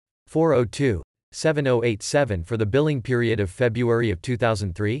 818-402-7087 for the billing period of February of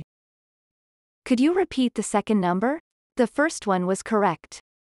 2003? Could you repeat the second number? The first one was correct.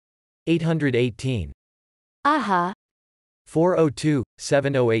 818. Uh-huh.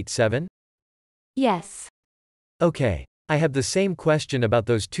 402-7087? Yes. Okay. I have the same question about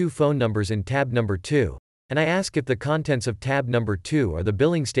those two phone numbers in tab number 2, and I ask if the contents of tab number 2 are the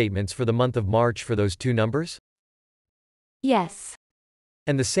billing statements for the month of March for those two numbers? Yes.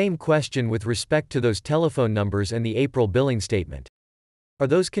 And the same question with respect to those telephone numbers and the April billing statement. Are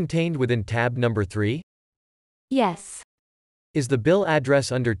those contained within tab number 3? Yes. Is the bill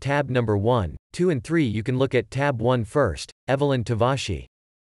address under tab number 1, 2 and 3? You can look at tab 1 first, Evelyn Tavashi.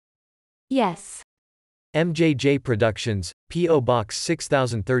 Yes. MJJ Productions, P.O. Box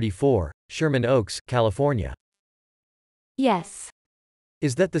 6034, Sherman Oaks, California. Yes.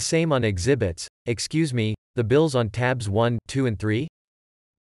 Is that the same on exhibits, the bills on tabs 1, 2 and 3?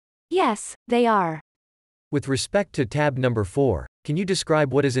 Yes, they are. With respect to tab number 4, can you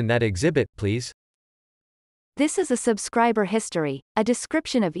describe what is in that exhibit, please? This is a subscriber history, a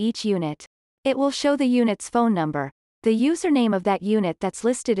description of each unit. It will show the unit's phone number, the username of that unit that's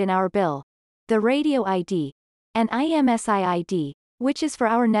listed in our bill, the radio ID, and IMSI ID, which is for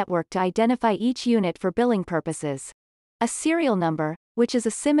our network to identify each unit for billing purposes. A serial number, which is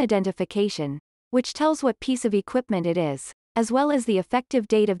a SIM identification, which tells what piece of equipment it is, as well as the effective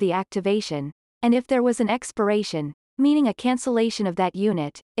date of the activation, and if there was an expiration, meaning a cancellation of that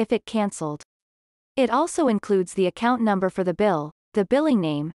unit, if it canceled. It also includes the account number for the bill, the billing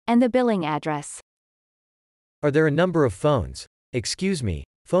name, and the billing address. Are there a number of phone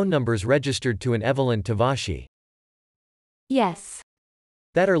numbers registered to an Evelyn Tavashi? Yes.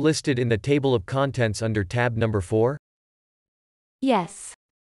 That are listed in the table of contents under tab number 4? Yes.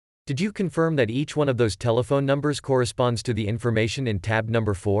 Did you confirm that each one of those telephone numbers corresponds to the information in tab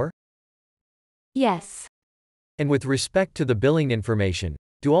number 4? Yes. And with respect to the billing information,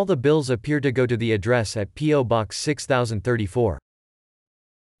 do all the bills appear to go to the address at P.O. Box 6034?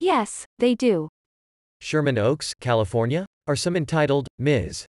 Yes, they do. Sherman Oaks, California? Are some entitled,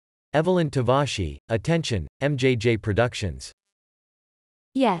 Ms. Evelyn Tavashi, attention, MJJ Productions?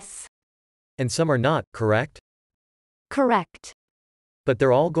 Yes. And some are not, correct? Correct. But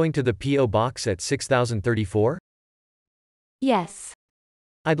they're all going to the P.O. Box at 6034? Yes.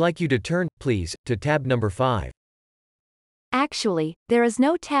 I'd like you to turn, please, to tab number 5. Actually, there is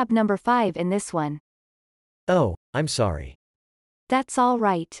no tab number 5 in this one. Oh, I'm sorry. That's all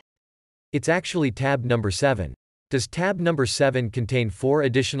right. It's actually tab number 7. Does tab number 7 contain 4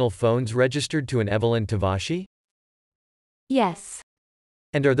 additional phones registered to an Evelyn Tavashi? Yes.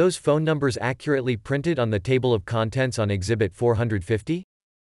 And are those phone numbers accurately printed on the table of contents on exhibit 450?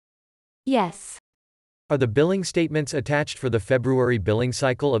 Yes. Are the billing statements attached for the February billing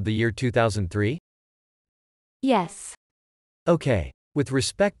cycle of the year 2003? Yes. Okay. With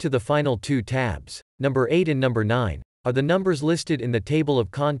respect to the final two tabs, number 8 and number 9, are the numbers listed in the table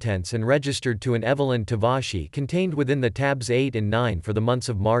of contents and registered to an Evelyn Tavashi contained within the tabs 8 and 9 for the months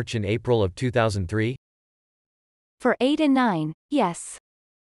of March and April of 2003? For 8 and 9, yes.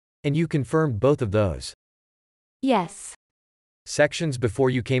 And you confirmed both of those Yes. sections before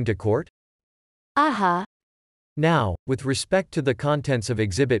you came to court? Uh-huh. Now, with respect to the contents of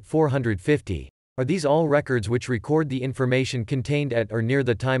Exhibit 450, are these all records which record the information contained at or near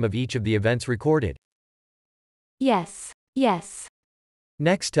the time of each of the events recorded? Yes. Yes.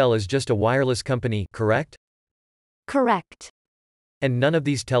 Nextel is just a wireless company, correct? Correct. And none of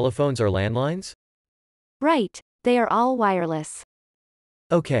these telephones are landlines? Right, they are all wireless.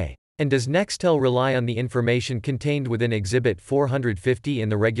 Okay. And does Nextel rely on the information contained within Exhibit 450 in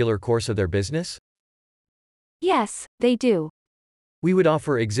the regular course of their business? Yes, they do. We would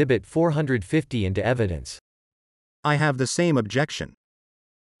offer Exhibit 450 into evidence. I have the same objection.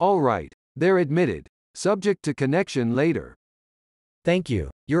 All right, they're admitted. Subject to connection later. Thank you,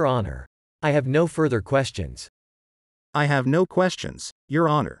 Your Honor. I have no further questions. I have no questions, Your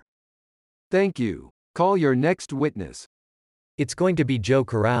Honor. Thank you. Call your next witness. It's going to be Joe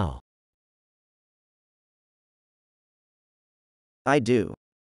Corral. I do.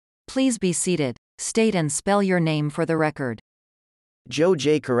 Please be seated. State and spell your name for the record. Joe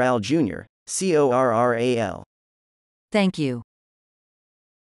J. Corral Jr., Corral. Thank you.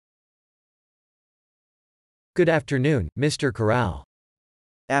 Good afternoon, Mr. Corral.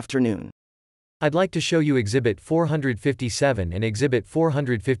 Afternoon. I'd like to show you Exhibit 457 and Exhibit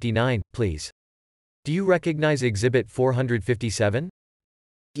 459, please. Do you recognize Exhibit 457?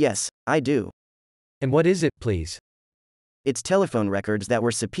 Yes, I do. And what is it, please? It's telephone records that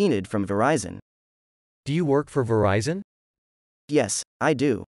were subpoenaed from Verizon. Do you work for Verizon? Yes, I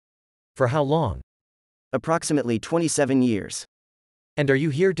do. For how long? Approximately 27 years. And are you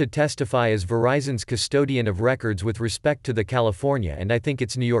here to testify as Verizon's custodian of records with respect to the California and I think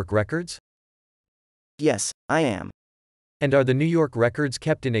it's New York records? Yes, I am. And are the New York records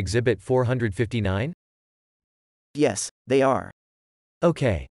kept in Exhibit 459? Yes, they are.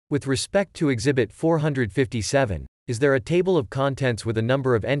 Okay. With respect to Exhibit 457, is there a table of contents with a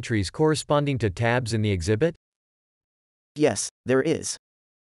number of entries corresponding to tabs in the exhibit? Yes, there is.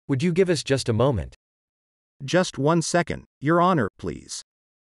 Would you give us just a moment? Just 1 second, Your Honor, please.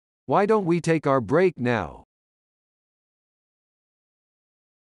 Why don't we take our break now?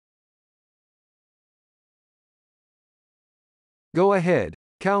 Go ahead,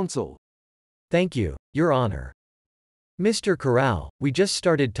 counsel. Thank you, Your Honor. Mr. Corral, we just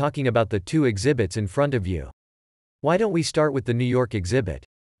started talking about the two exhibits in front of you. Why don't we start with the New York exhibit?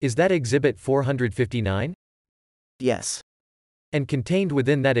 Is that Exhibit 459? Yes. And contained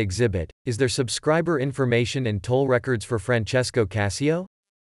within that exhibit, is there subscriber information and toll records for Francesco Cassio?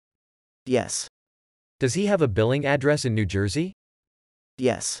 Yes. Does he have a billing address in New Jersey?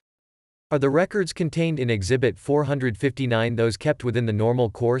 Yes. Are the records contained in Exhibit 459 those kept within the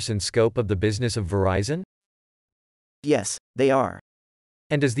normal course and scope of the business of Verizon? Yes, they are.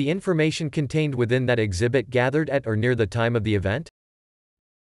 And is the information contained within that exhibit gathered at or near the time of the event?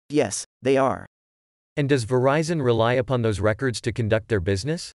 Yes, they are. And does Verizon rely upon those records to conduct their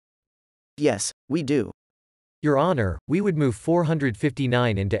business? Yes, we do. Your Honor, we would move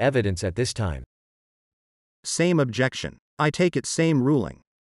 459 into evidence at this time. Same objection. I take it same ruling.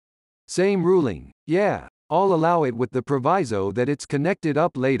 Same ruling, yeah. I'll allow it with the proviso that it's connected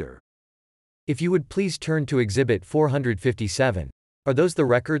up later. If you would please turn to Exhibit 457. Are those the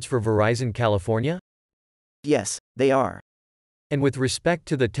records for Verizon California? Yes, they are. And with respect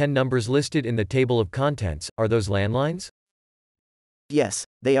to the 10 numbers listed in the table of contents, are those landlines? Yes,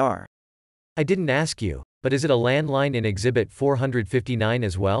 they are. I didn't ask you, but is it a landline in Exhibit 459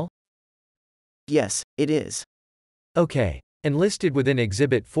 as well? Yes, it is. Okay. And listed within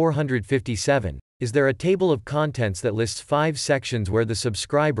Exhibit 457, is there a table of contents that lists 5 sections where the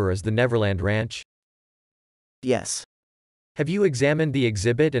subscriber is the Neverland Ranch? Yes. Have you examined the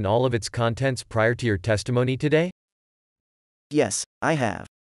exhibit and all of its contents prior to your testimony today? Yes, I have.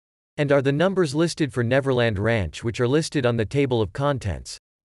 And are the numbers listed for Neverland Ranch which are listed on the table of contents?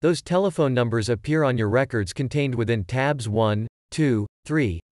 Those telephone numbers appear on your records contained within tabs 1, 2,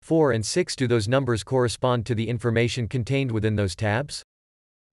 3, 4 and 6. Do those numbers correspond to the information contained within those tabs?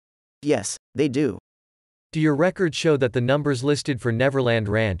 Yes, they do. Do your records show that the numbers listed for Neverland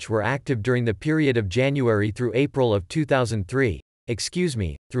Ranch were active during the period of January through April of 2003,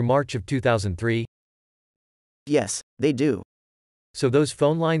 through March of 2003? Yes, they do. So those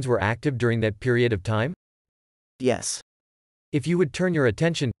phone lines were active during that period of time? Yes. If you would turn your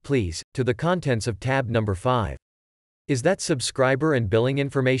attention, please, to the contents of tab number 5. Is that subscriber and billing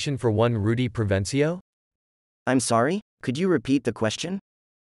information for one Rudy Provencio? I'm sorry, could you repeat the question?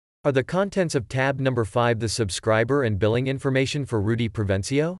 Are the contents of tab number 5 the subscriber and billing information for Rudy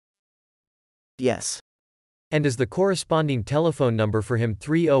Provencio? Yes. And is the corresponding telephone number for him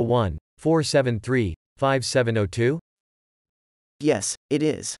 301-473-5702? Yes, it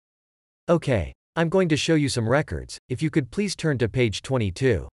is. Okay. I'm going to show you some records. If you could please turn to page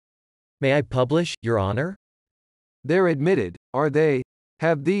 22. May I publish, Your Honor? They're admitted, are they?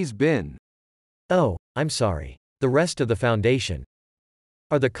 Have these been? Oh, I'm sorry. The rest of the foundation.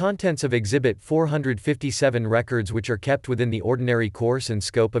 Are the contents of Exhibit 457 records which are kept within the ordinary course and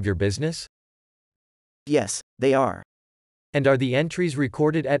scope of your business? Yes, they are. And are the entries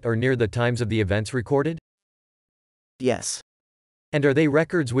recorded at or near the times of the events recorded? Yes. And are they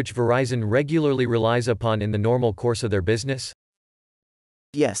records which Verizon regularly relies upon in the normal course of their business?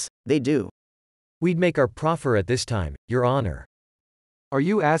 Yes, they do. We'd make our proffer at this time, Your Honor. Are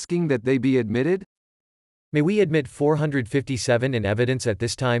you asking that they be admitted? May we admit 457 in evidence at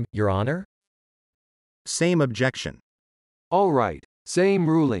this time, Your Honor? Same objection. All right, same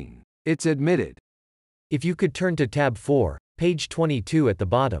ruling. It's admitted. If you could turn to tab 4, page 22 at the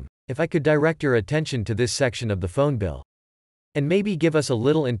bottom, if I could direct your attention to this section of the phone bill. And maybe give us a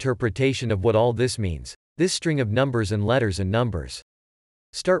little interpretation of what all this means, this string of numbers and letters and numbers.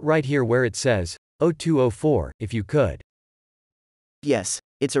 Start right here where it says, 0204, if you could. Yes,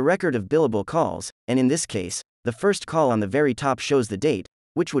 it's a record of billable calls, and in this case, the first call on the very top shows the date,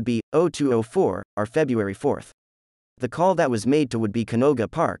 which would be 0204, or February 4th. The call that was made to would be Canoga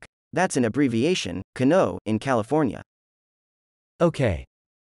Park, that's an abbreviation, Cano, in California. Okay.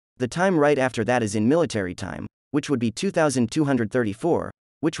 The time right after that is in military time, which would be 2234,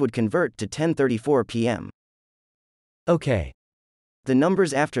 which would convert to 10:34 p.m. Okay. The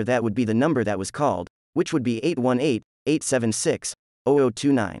numbers after that would be the number that was called, which would be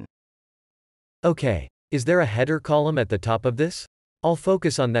 818-876-0029. Okay. Is there a header column at the top of this? I'll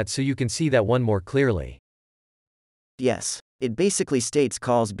focus on that so you can see that one more clearly. Yes, it basically states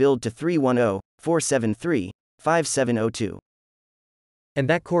calls billed to 310-473-5702. And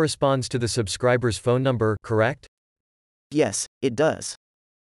that corresponds to the subscriber's phone number, correct? Yes, it does.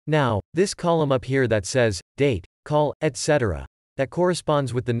 Now, this column up here that says, date, call, etc., that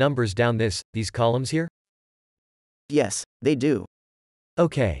corresponds with the numbers down these columns here? Yes, they do.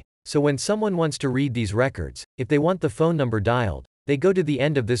 Okay, so when someone wants to read these records, if they want the phone number dialed, they go to the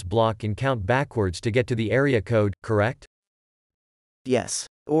end of this block and count backwards to get to the area code, correct? Yes.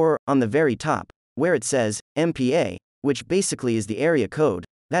 Or, on the very top, where it says, MPA, which basically is the area code,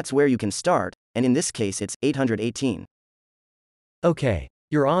 that's where you can start, and in this case it's 818. Okay,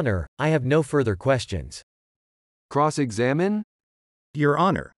 Your Honor, I have no further questions. Cross-examine? Your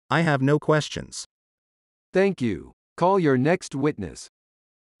Honor, I have no questions. Thank you. Call your next witness.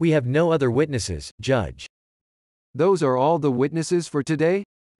 We have no other witnesses, Judge. Those are all the witnesses for today?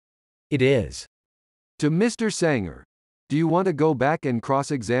 It is. To Mr. Sanger. Do you want to go back and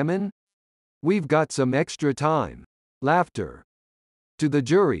cross-examine? We've got some extra time. Laughter. To the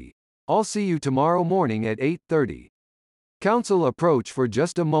jury. I'll see you tomorrow morning at 8:30. Counsel approach for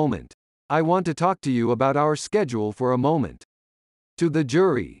just a moment. I want to talk to you about our schedule for a moment. To the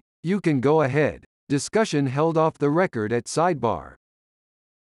jury. You can go ahead. Discussion held off the record at sidebar.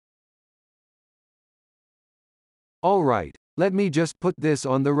 All right, let me just put this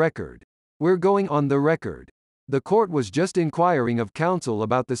on the record. We're going on the record. The court was just inquiring of counsel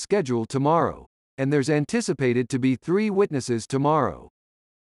about the schedule tomorrow, and there's anticipated to be 3 witnesses tomorrow.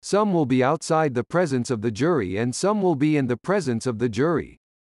 Some will be outside the presence of the jury and some will be in the presence of the jury.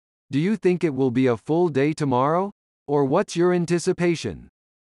 Do you think it will be a full day tomorrow? Or what's your anticipation?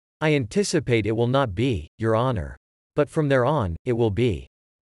 I anticipate it will not be, Your Honor. But from there on, it will be.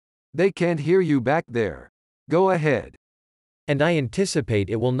 They can't hear you back there. Go ahead. And I anticipate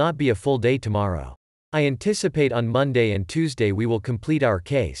it will not be a full day tomorrow. I anticipate on Monday and Tuesday we will complete our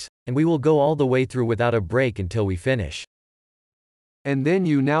case, and we will go all the way through without a break until we finish. And then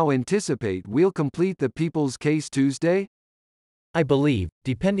you now anticipate we'll complete the people's case Tuesday? I believe,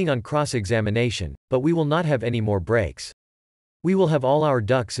 depending on cross-examination, but we will not have any more breaks. We will have all our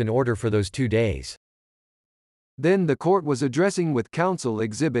ducks in order for those 2 days. Then the court was addressing with counsel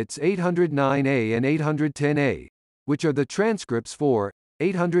exhibits 809A and 810A, which are the transcripts for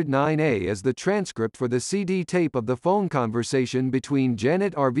 809A is the transcript for the CD tape of the phone conversation between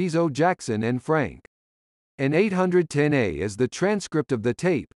Janet Arvizo Jackson and Frank. And 810A is the transcript of the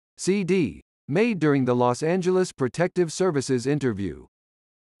tape, CD, made during the Los Angeles Protective Services interview.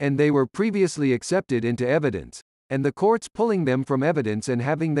 And they were previously accepted into evidence, and the courts pulling them from evidence and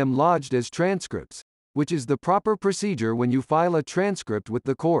having them lodged as transcripts, which is the proper procedure when you file a transcript with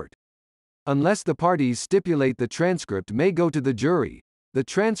the court. Unless the parties stipulate the transcript may go to the jury, the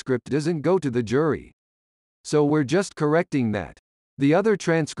transcript doesn't go to the jury. So we're just correcting that. The other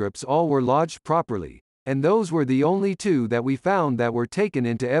transcripts all were lodged properly, and those were the only two that we found that were taken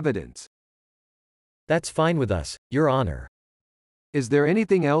into evidence. That's fine with us, Your Honor. Is there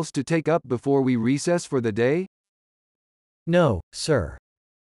anything else to take up before we recess for the day? No, sir.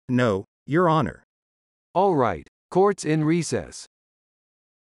 No, Your Honor. All right, court's in recess.